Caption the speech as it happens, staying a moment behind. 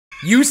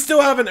You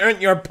still haven't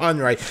earned your pun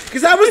right.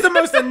 Because that was the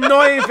most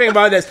annoying thing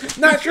about this.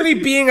 Naturally,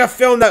 being a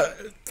film that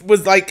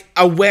was like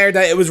aware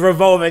that it was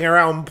revolving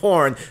around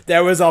porn,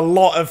 there was a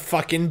lot of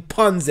fucking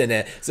puns in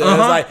it. So it was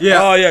like,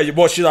 oh yeah,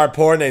 what should our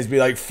porn names be?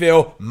 Like,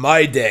 Phil,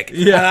 my dick.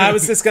 Yeah. And I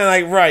was just kind of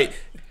like, right,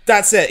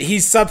 that's it.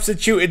 He's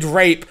substituted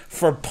rape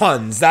for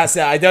puns. That's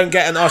it. I don't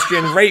get an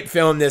Austrian rape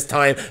film this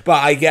time,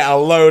 but I get a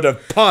load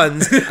of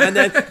puns. And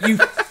then you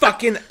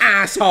fucking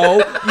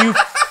asshole,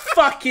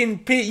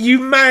 you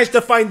managed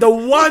to find the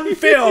one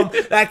film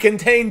that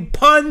contained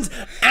puns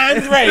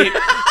and rape,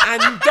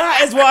 and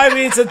that is what I'm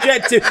being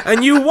subject to.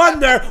 And you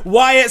wonder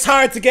why it's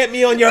hard to get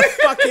me on your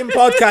fucking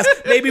podcast.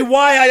 Maybe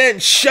why I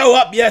didn't show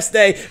up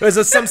yesterday. There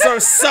was some sort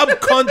of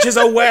subconscious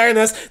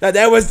awareness that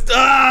there was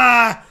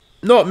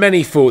not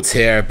many thoughts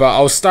here, but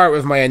I'll start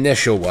with my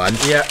initial one.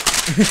 Yeah.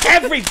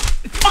 Every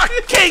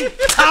fucking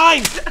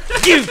time,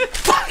 you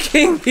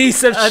fucking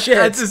piece of shit.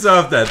 I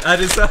deserve that.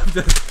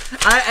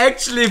 I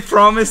actually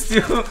promised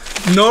you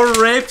no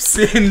rape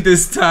scene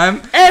this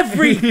time.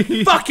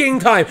 Every fucking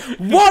time.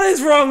 What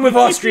is wrong with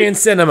Austrian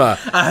cinema?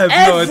 I have no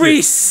idea.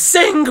 Every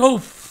single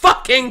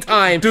fucking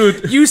time,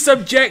 dude, you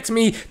subject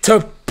me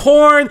to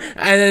porn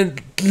and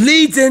it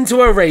leads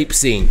into a rape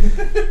scene.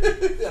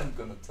 I'm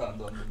gonna turn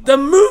on the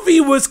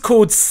movie was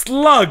called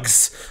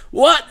Slugs.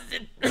 What?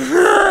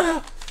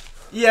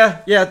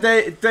 Yeah,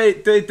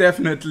 they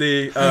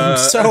definitely. I'm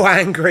so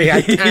angry.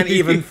 I can't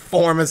even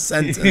form a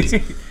sentence.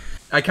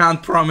 I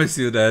can't promise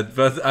you that,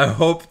 but I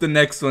hope the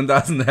next one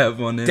doesn't have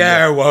one in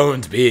there. There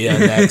won't be a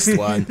next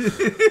one.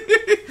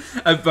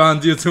 I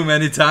burned you too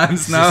many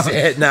times now. This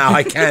is it now.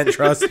 I can't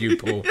trust you,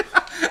 Paul.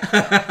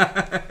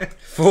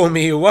 Fool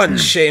me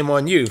once, shame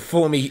on you.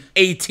 Fool me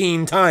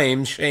 18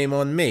 times, shame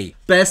on me.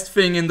 Best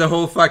thing in the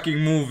whole fucking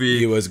movie.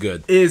 He was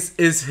good. Is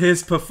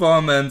his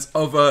performance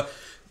of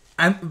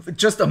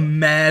just a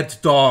mad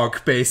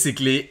dog,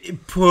 basically,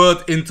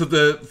 put into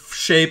the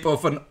shape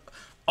of an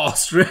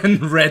Austrian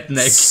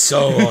redneck.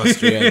 So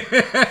Austrian.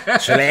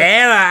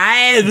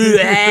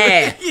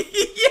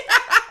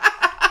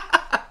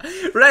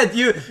 Right,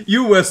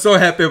 you were so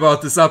happy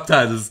about the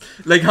subtitles.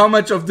 Like, how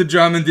much of the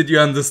German did you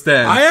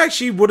understand? I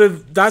actually would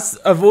have. That's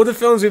of all the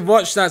films we've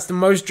watched, that's the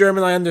most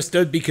German I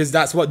understood, because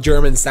that's what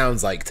German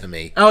sounds like to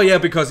me. Oh yeah,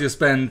 because you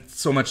spent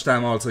so much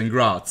time also in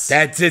Graz.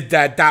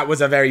 That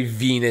was a very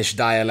Vienish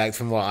dialect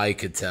from what I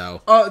could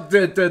tell. Oh,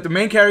 the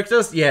main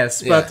characters,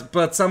 yes,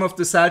 but some of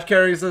the side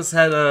characters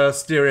had a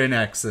Styrian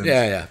accent.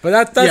 Yeah,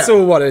 but that's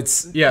all what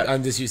it's. Yeah,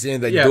 I'm just using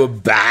it like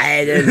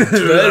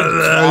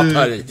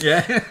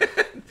yeah.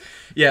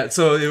 Yeah,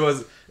 so it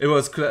was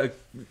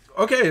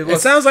okay. It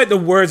sounds like the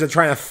words are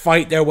trying to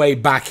fight their way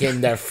back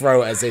in their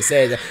throat as they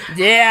say that.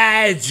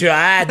 Yeah, I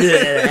tried.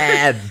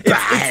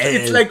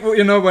 It's like,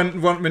 you know,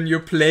 when you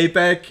play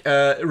back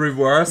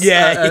reverse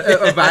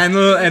a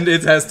vinyl and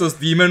it has those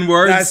demon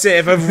words. That's it.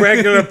 If a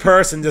regular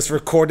person just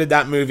recorded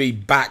that movie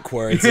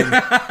backwards, and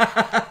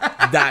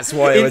that's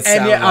what it would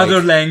sound like. In any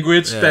other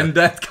language, then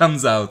that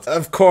comes out.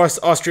 Of course,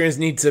 Austrians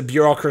need to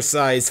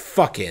bureaucratize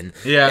fucking.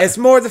 Yeah. It's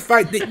more the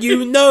fact that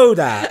you know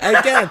that.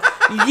 Again,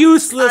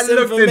 useless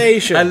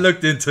information. I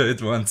looked into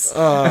it once.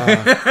 Oh,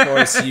 of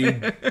course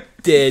you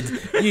did.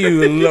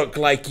 You look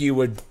like you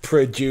would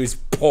produce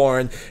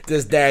porn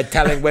just there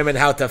telling women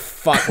how to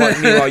fuck,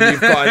 meanwhile you've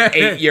got an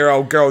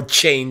 8-year-old girl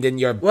chained in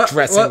your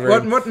dressing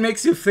room. What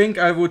makes you think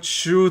I would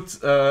shoot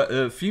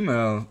a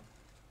female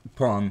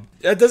porn?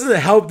 It doesn't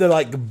help the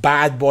like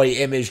bad boy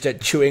image that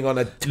chewing on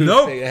a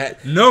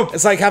toothpick. Nope.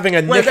 It's like having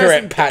a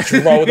Nicorette patch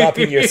rolled up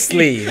in your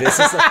sleeve. It's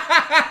just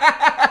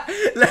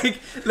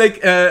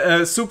like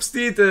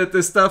Substi,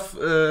 the stuff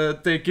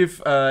they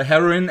give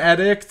heroin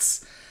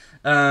addicts.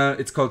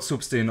 It's called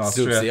Substi in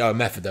Austria. Substi, oh,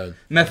 methadone.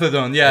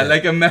 Methadone, yeah,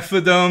 like a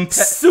methadone.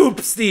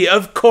 Substi,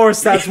 of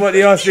course, that's what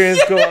the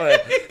Austrians call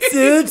it.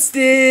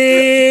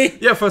 Substi.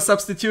 Yeah, for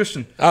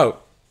substitution. Oh,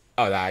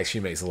 that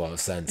actually makes a lot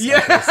of sense.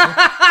 Yeah.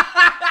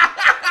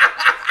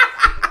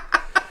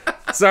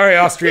 Sorry,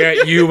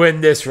 Austria, you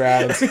win this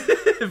round.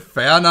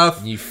 Fair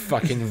enough. You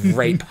fucking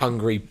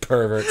rape-hungry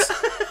perverts.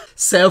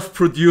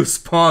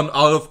 Self-produced porn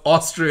out of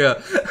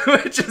Austria,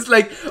 which is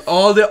like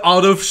all the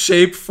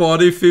out-of-shape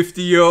 40,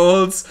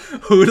 50-year-olds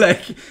who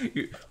like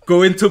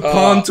go into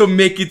porn to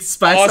make it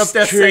spice up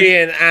their sex.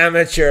 Austrian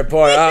amateur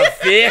porn.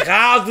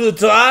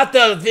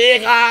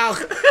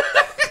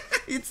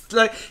 It's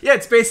like, yeah,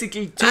 it's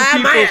basically two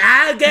people.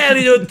 I'll get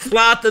you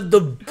plotted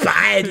the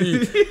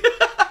Bible.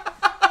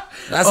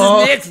 That's his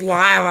next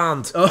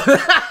Leihwand.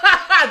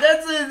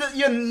 That's it.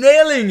 You're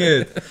nailing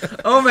it.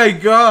 Oh my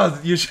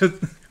god, you should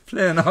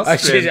play an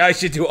Austrian. I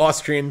should do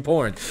Austrian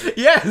porn.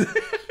 Yeah,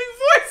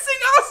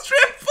 voicing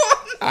Austrian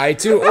porn. I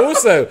too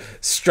also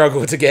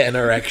struggle to get an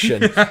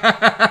erection.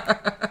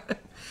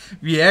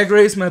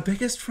 Viagra is my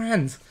biggest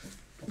friend.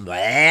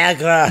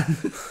 Viagra.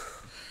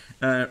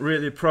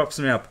 Really props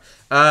me up.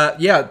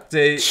 Yeah,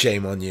 they...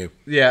 Shame on you.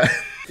 Yeah,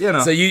 you know.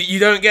 So you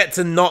don't get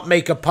to not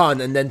make a pun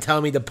and then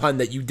tell me the pun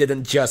that you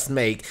didn't just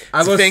make.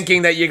 I was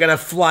thinking that you're going to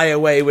fly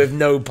away with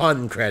no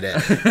pun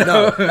credit.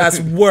 No, that's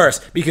worse,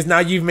 because now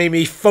you've made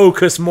me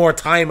focus more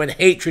time and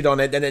hatred on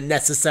it than it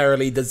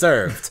necessarily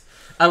deserved.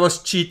 I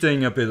was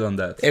cheating a bit on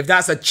that. If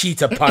that's a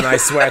cheetah pun, I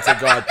swear to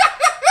God.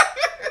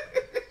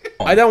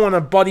 I don't want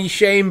to body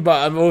shame,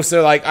 but I'm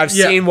also like, I've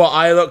seen what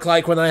I look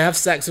like when I have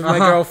sex with my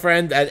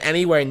girlfriend, and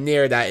anywhere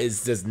near that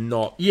is just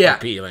not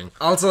appealing.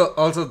 Also,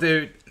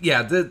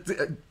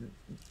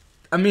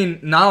 I mean,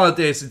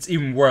 nowadays it's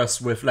even worse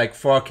with like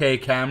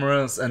 4K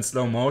cameras and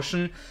slow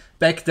motion.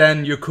 Back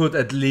then, you could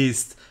at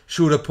least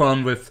shoot a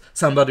pun with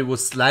somebody who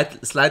was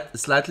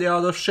slightly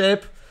out of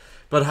shape,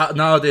 but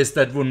nowadays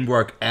that wouldn't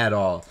work at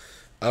all.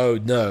 Oh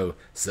no,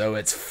 so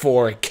it's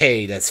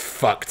 4K that's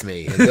fucked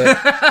me, is it?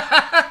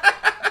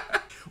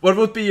 What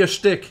would be your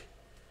shtick?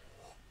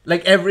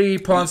 Like every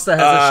porn star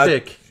has a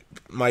shtick.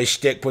 My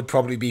shtick would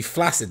probably be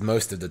flaccid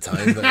most of the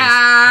time. But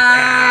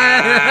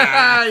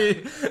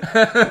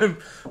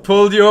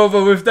Pulled you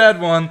over with that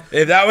one.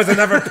 If that was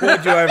another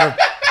pulled you over.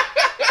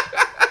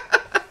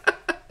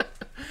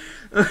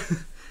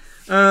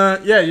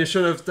 Yeah, you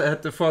should have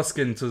had the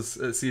foreskin to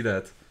see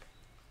that.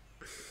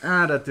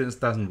 That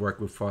doesn't work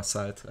with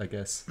foresight, I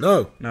guess.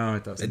 No,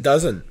 it doesn't. It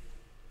doesn't.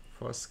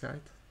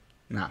 Foresight?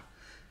 Nah.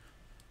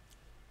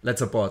 Let's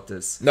abort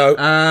this. No,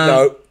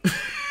 no.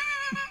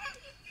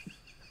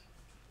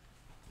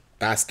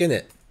 Bask in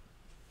it.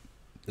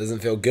 Doesn't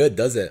feel good,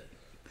 does it?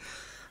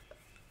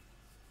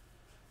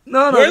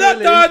 No, we're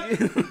really. not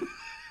done.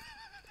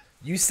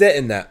 You sit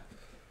in that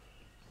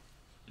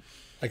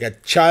like a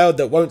child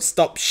that won't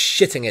stop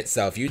shitting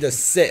itself. You just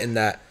sit in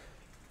that.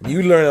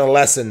 You learn a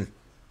lesson.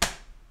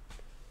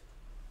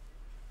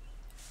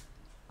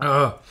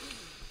 I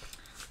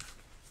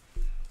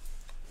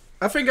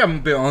think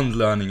I'm beyond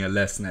learning a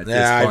lesson at this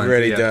point. I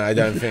really don't. I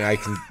don't think I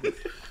can.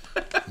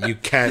 You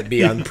can't be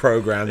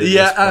unprogrammed.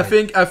 I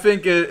think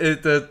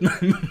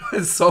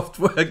my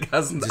software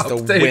doesn't just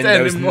update a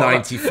Windows anymore.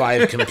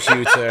 95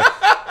 computer.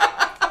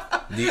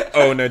 The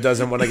owner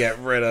doesn't want to get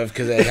rid of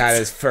because it had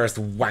his first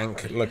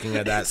wank looking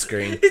at that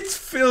screen. It's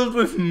filled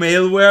with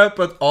malware,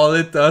 but all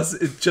it does,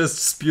 it just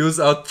spews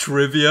out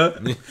trivia.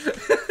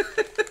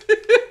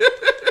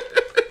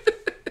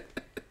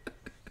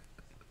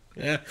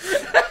 Yeah.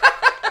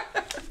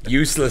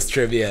 Useless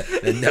trivia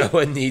that no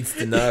one needs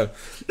to know.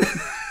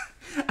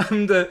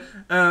 I'm the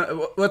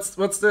what's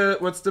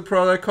the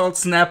product called?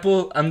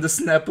 Snapple. I'm the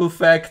Snapple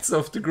facts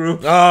of the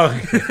group. Oh.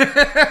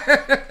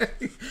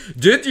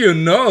 Did you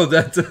know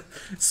that the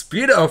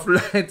speed of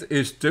light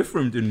is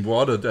different in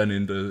water than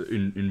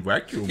in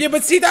vacuum? Yeah,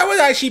 but see, that would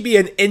actually be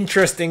an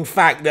interesting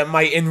fact that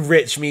might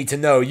enrich me to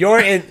know. Your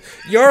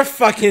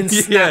fucking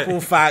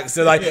Snapple facts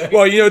are like,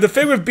 well, you know, the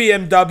thing with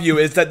BMW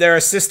is that their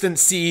assistant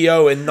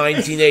CEO in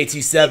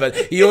 1987,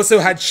 he also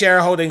had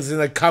shareholdings in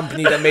a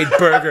company that made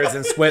burgers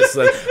in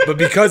Switzerland, but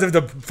because of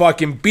the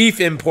fucking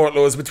beef import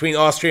laws between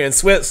Austria and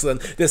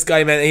Switzerland, this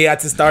guy meant he had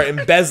to start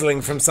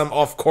embezzling from some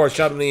off-course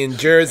company in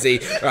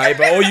Jersey, right?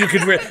 But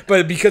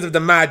but because of the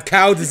mad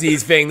cow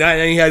disease thing, that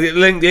and he had it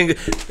linked in.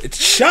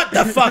 Shut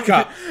the fuck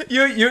up!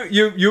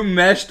 You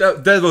mashed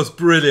up. That was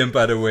brilliant,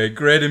 by the way.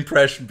 Great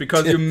impression,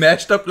 because you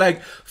mashed up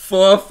like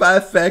 4 or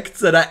 5 facts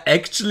that I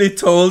actually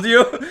told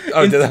you.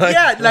 Oh, did I?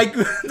 Yeah, like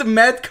the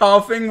mad cow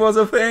thing was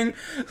a thing.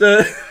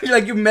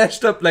 Like you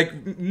mashed up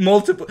like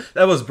multiple.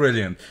 That was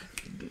brilliant.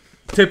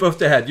 Tip of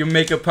the head. You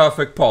make a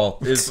perfect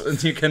Paul.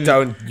 You can.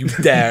 Don't you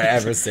dare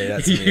ever say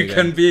that to me You again.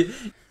 can be.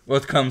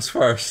 What comes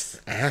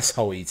first?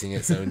 Asshole eating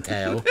its own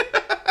tail.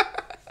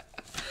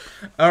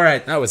 All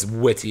right. That was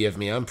witty of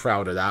me. I'm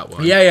proud of that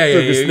one. Yeah.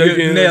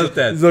 You nailed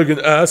that. Look an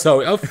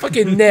asshole. I'll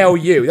fucking nail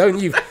you. Don't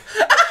you?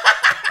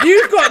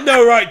 You've got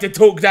no right to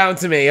talk down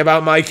to me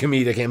about my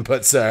comedic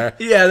input, sir.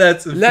 Yeah,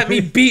 that's... Let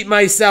me beat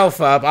myself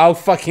up. I'll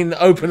fucking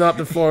open up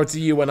the floor to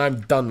you when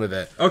I'm done with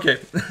it. Okay.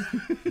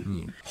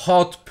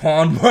 Hot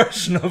porn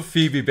version of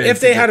Phoebe, basically.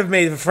 If they had have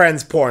made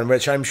Friends porn,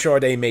 which I'm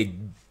sure they made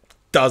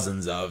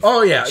dozens of.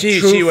 Oh yeah,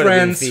 she would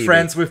have been True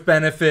Friends with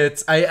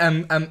benefits. I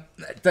am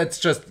that's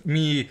just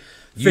me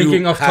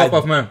thinking off top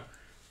of my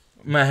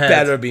head.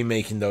 Better be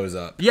making those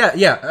up.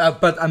 Yeah,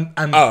 but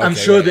I'm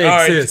sure they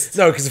exist.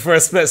 Right. No, because for a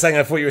split second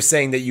I thought you were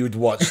saying that you'd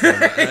watch them.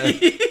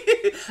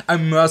 I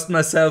immersed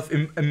myself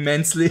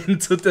immensely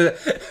into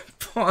the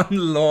porn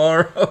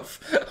lore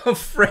of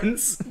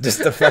Friends.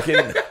 Just the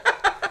fucking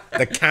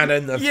the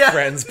canon of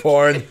Friends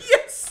porn.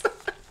 Yes.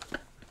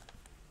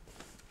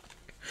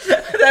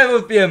 That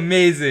would be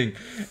amazing.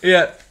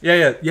 Yeah.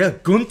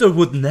 Gunther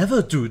would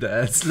never do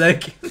that. It's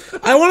like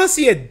I want to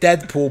see a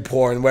Deadpool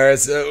porn where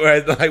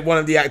like one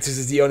of the actors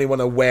is the only one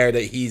aware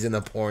that he's in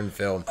a porn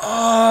film.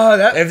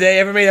 Oh, if they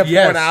ever made a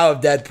porn out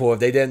of Deadpool, if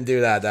they didn't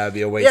do that, that would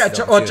be a waste.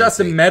 Yeah, or just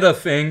a meta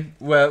thing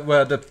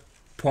where the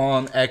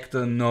porn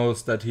actor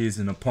knows that he's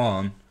in a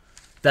porn.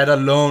 That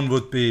alone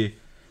would be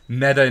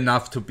meta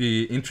enough to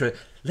be interesting.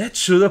 let's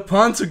shoot a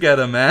porn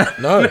together, man.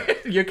 No.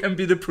 You can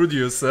be the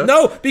producer.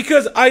 No,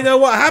 because I know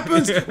what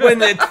happens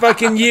when it's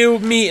fucking you,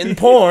 me, and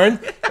porn,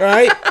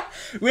 right?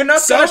 We're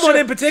not Someone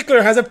in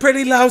particular has a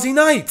pretty lousy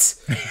night.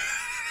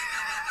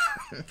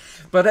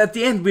 But at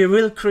the end, we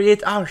will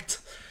create art.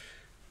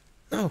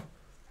 No,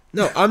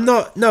 I'm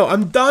not. No,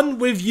 I'm done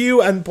with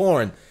you and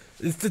porn.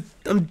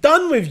 I'm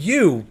done with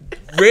you,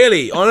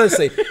 really,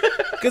 honestly.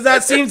 Because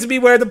that seems to be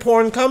where the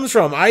porn comes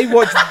from. I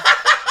watch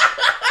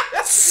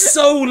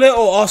so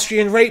little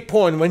Austrian rape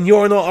porn when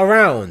you're not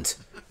around.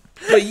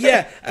 But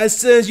yeah, as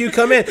soon as you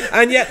come in,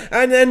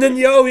 and then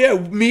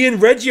me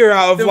and Reggie are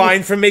out of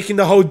line for making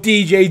the whole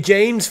DJ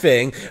James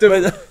thing.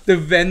 The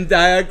Venn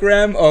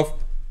diagram of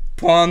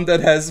porn that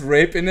has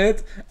rape in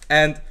it,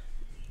 and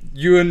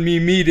you and me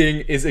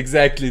meeting is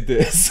exactly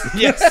this.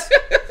 Yes.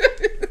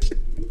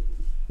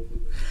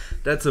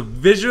 That's a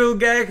visual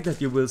gag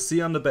that you will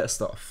see on the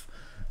best of.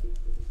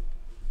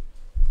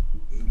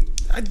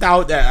 I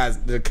doubt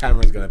that the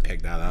camera's gonna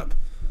pick that up.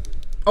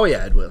 Oh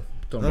yeah, it will.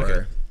 Don't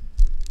worry.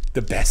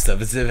 The best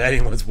of, as if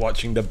anyone's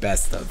watching the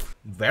best of.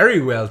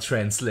 Very well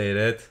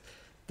translated.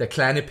 Der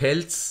kleine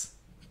Pelz,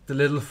 the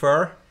little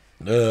fur.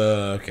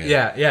 Okay.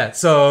 Yeah.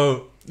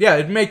 So yeah,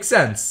 it makes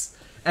sense.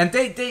 And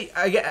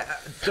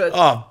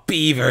oh,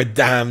 beaver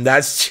dam!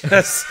 That's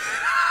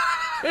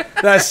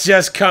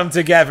just come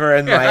together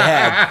in my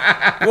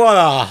head. What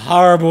a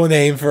horrible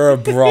name for a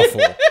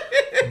brothel.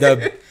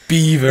 The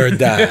beaver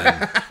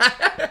dam.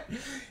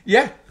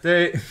 Yeah,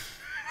 they.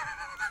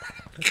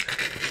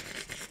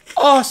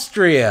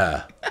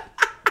 Austria.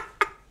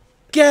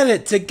 Get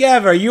it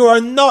together. You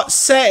are not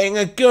setting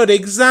a good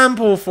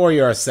example for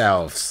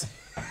yourselves.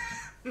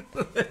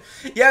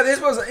 Yeah, this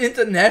was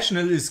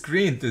internationally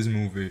screened, this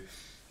movie.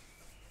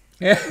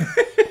 Yeah.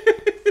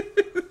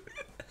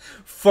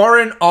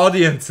 Foreign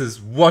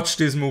audiences watch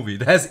this movie.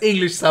 It has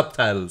English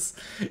subtitles,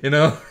 you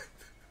know?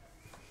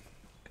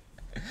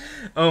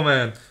 Oh,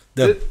 man.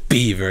 The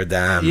beaver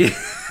dam. Yeah.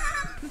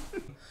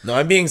 No,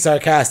 I'm being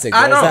sarcastic.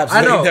 There's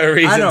absolutely no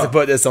reason to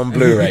put this on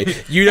Blu-ray.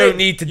 You don't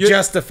need to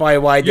justify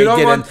why they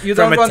didn't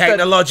from a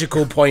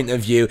technological point of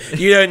view.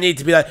 You don't need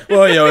to be like,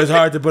 well, you know, it's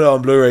hard to put it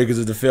on Blu-ray because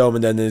of the film,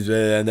 and then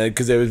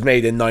because it was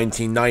made in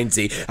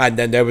 1990, and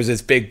then there was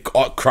this big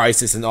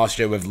crisis in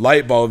Austria with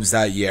light bulbs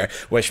that year,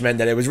 which meant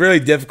that it was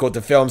really difficult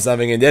to film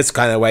something in this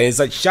kind of way. It's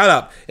like, shut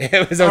up!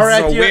 It was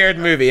a weird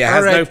movie. It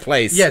has no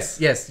place.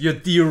 Yes, you're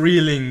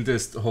derailing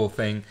this whole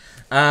thing.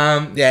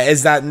 Yeah,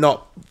 is that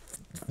not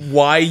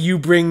why you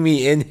bring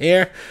me in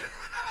here?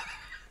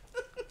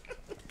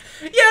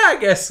 Yeah, I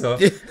guess so.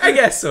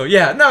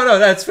 Yeah, no,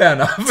 that's fair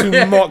enough.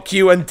 To mock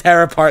you and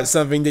tear apart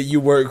something that you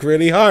work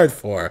really hard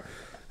for.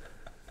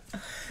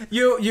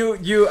 You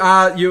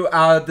are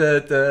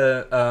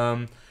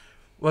the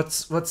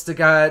what's the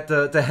guy,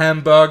 the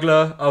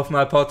hamburglar of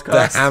my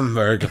podcast? The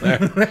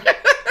hamburglar.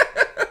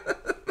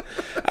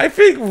 I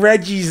think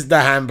Reggie's the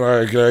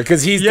hamburglar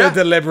because he's the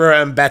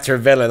deliberate and better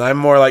villain. I'm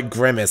more like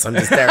Grimace. I'm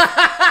just there.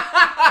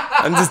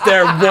 I'm just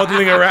there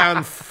waddling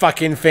around,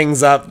 fucking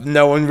things up.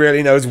 No one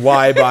really knows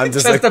why, but I'm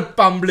just like a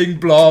bumbling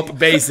blob,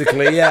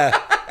 basically. Yeah.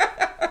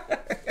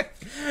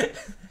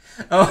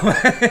 Oh,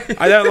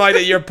 I don't like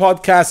that your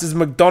podcast is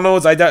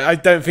McDonald's. I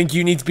don't think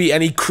you need to be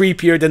any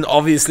creepier than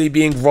obviously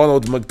being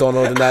Ronald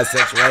McDonald in that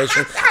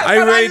situation.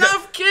 I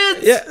love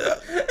kids. Yeah.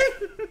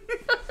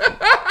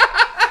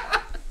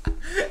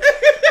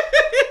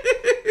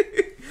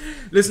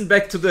 Listen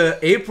back to the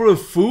April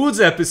Fools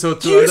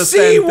episode to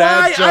understand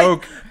that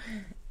joke.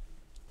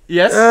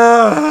 Yes?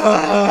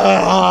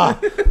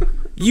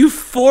 You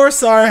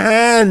force our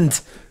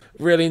hand.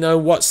 Really know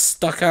what's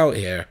stuck out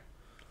here.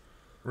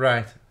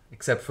 Right.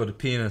 Except for the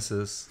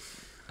penises.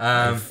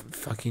 I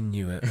fucking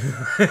knew it.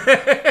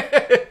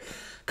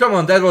 Come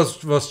on, that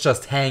was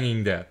just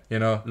hanging there. You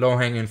know,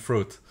 low-hanging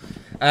fruit.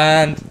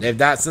 And if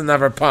that's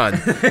another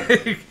pun.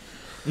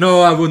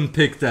 No, I wouldn't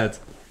pick that.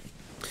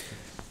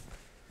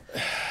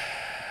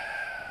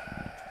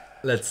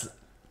 Let's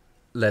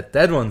let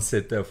that one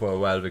sit there for a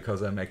while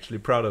because I'm actually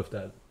proud of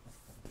that.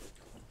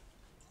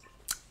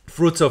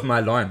 Fruits of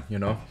my loin, you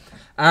know.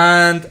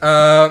 And okay,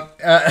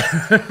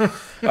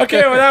 well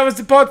that was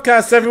the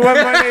podcast, everyone.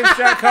 My name's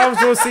Jack Holmes.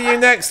 We'll see you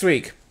next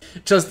week.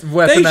 Just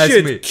weaponize they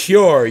should me.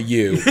 Cure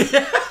you.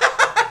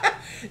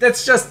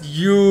 That's just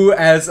you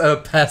as a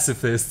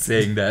pacifist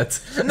saying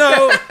that.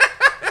 No.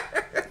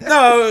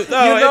 No, you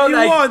know, if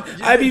you want,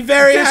 I'd be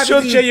very happy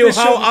to show you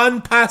how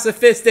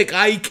unpacifistic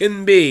I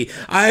can be.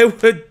 I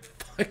would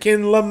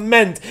fucking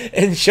lament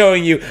in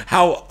showing you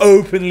how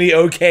openly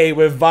okay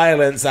with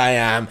violence I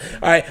am.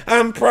 Alright,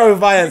 I'm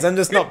pro-violence, I'm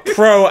just not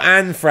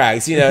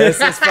pro-anthrax, you know, it's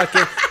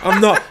fucking, I'm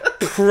not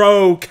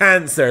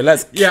pro-cancer.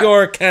 Let's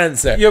cure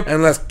cancer,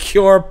 and let's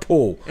cure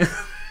Paul.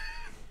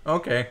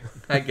 Okay,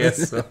 I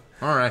guess so.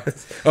 Alright.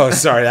 Oh,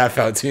 sorry, that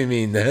felt too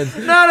mean then.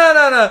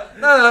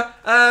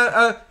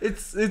 No.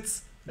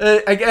 It's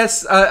I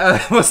guess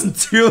I wasn't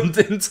tuned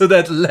into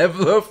that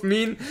level of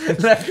mean.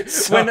 Like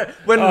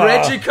when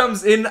Reggie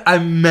comes in, I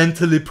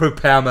mentally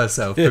prepare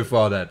myself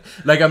before that.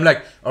 Like I'm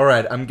like, all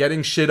right, I'm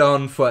getting shit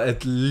on for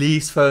at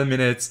least 5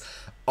 minutes.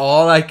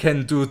 all I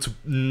can do to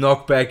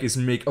knock back is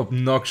make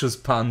obnoxious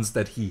puns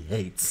that he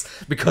hates,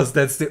 because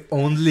that's the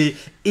only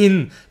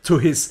in to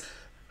his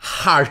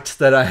heart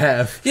that I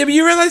have. Yeah, but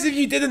you realize if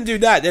you didn't do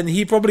that, then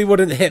he probably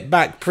wouldn't hit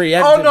back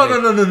preemptively.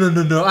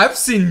 Oh, no. I've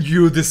seen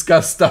you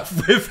discuss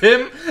stuff with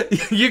him.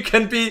 You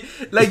can be,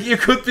 like, you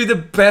could be the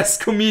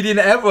best comedian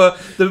ever,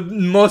 the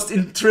most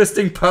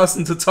interesting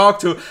person to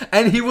talk to,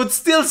 and he would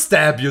still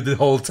stab you the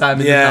whole time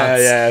in the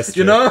nuts. Yeah, that's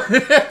true.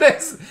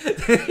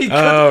 You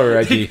know?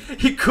 Reggie.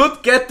 He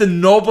could get the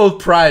Nobel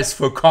Prize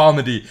for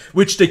comedy,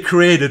 which they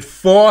created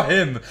for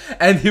him,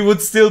 and he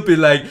would still be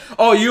like,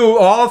 oh, you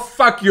all,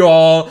 fuck you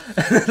all.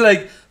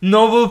 Like,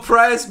 Nobel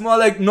Prize, more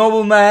like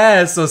Nobel my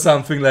ass or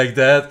something like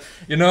that,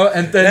 you know?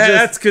 And then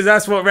that's because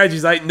that's what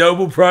Reggie's like.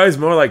 Nobel Prize,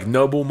 more like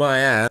Nobel my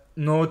ass.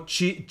 No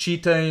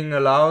cheating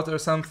allowed or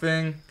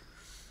something.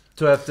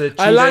 To have the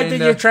cheetah I like that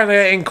in you're trying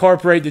to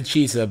incorporate the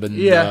cheetah, but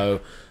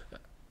no.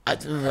 I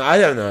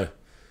don't know.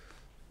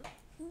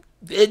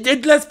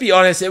 Let's be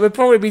honest, it would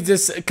probably be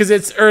just because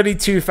it's early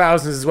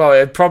 2000s as well.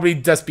 It'd probably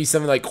just be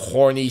something like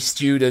horny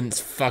students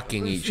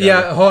fucking each other.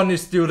 Yeah, horny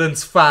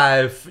students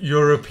 5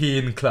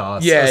 European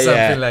class or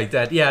something like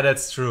that. Yeah,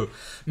 that's true.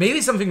 Maybe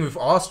something with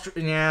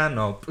Austria. Yeah,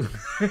 no.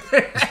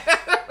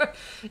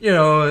 You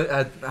know,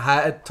 at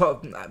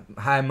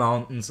high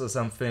mountains or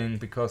something,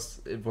 because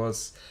it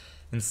was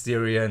in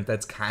Styria and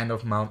that's kind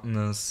of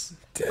mountainous.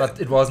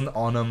 But it wasn't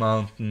on a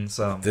mountain,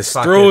 so... The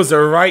straws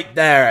are right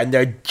there, and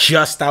they're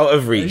just out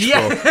of reach.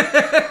 Yeah.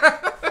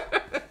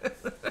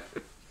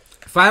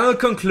 Final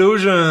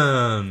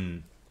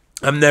conclusion.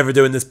 I'm never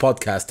doing this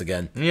podcast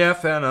again. Yeah,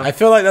 fair enough. I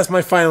feel like that's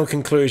my final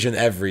conclusion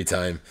every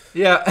time.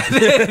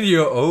 Yeah,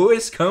 you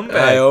always come back.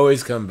 I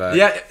always come back.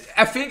 Yeah,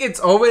 I think it's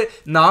always...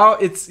 Now,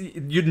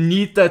 you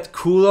need that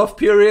cool-off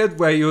period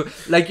where you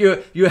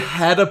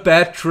had a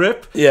bad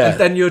trip, and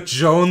then you're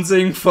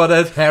jonesing for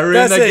that heroin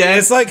that's again.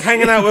 It's like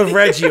hanging out with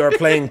Reggie or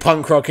playing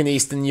punk rock in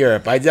Eastern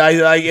Europe. I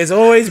like, it's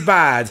always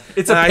bad.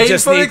 It's a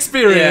painful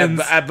experience.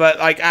 Yeah, but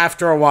like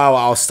after a while,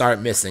 I'll start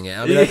missing it.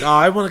 I'll be like, oh,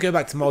 I want to go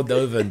back to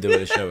Moldova and do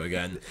a show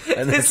again.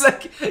 And it's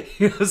like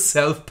your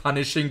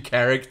self-punishing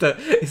character.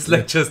 It's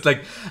like just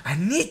like, I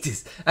need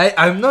this.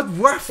 I'm not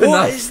worth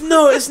enough. It's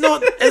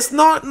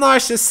not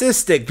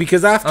narcissistic,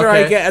 because after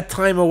I get a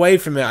time away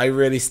from it, I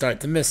really start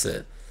to miss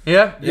it.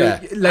 Yeah.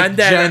 Like and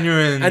then,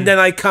 genuine. And then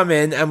I come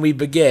in and we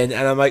begin,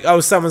 and I'm like,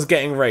 oh, someone's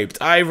getting raped.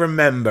 I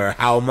remember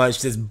how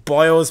much this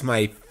boils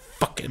my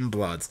fucking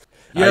blood.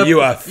 Are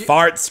you a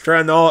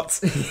fartstronaut?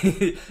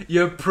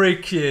 You're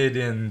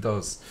pre-kid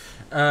those.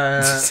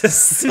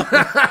 Just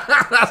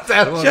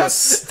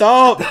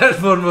stop.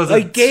 That one was I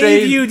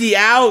gave you the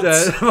out.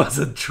 That was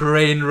a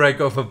train wreck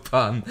of a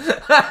pun.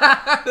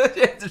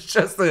 It's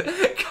just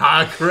a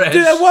car crash.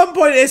 Dude, at one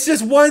point, it's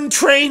just one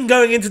train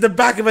going into the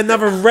back of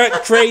another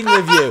wrecked train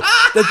review.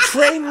 The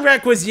train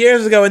wreck was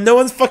years ago, and no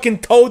one's fucking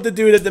told the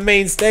dude at the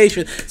main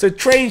station. So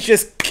trains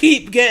just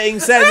keep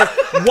getting sent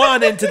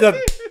one into the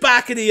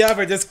back of the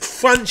other, just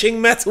crunching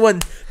metal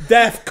and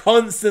death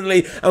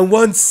constantly, and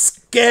one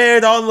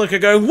scared onlooker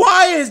going,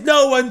 why is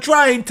no one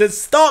trying to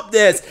stop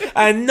this?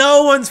 And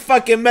no one's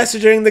fucking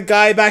messaging the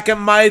guy back at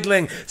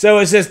Meidling. So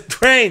it's just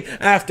train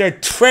after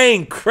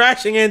train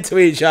crashing into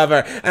each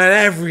other, and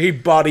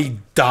everybody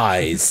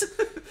dies.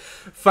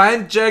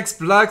 Find Jack's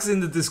plugs in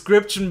the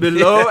description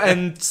below,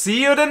 and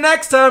see you the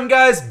next time,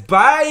 guys.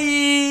 Bye.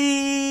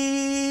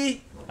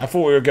 I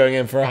thought we were going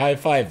in for a high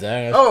five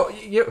there. Oh,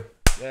 you.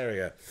 There we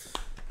go.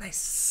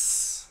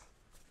 Nice.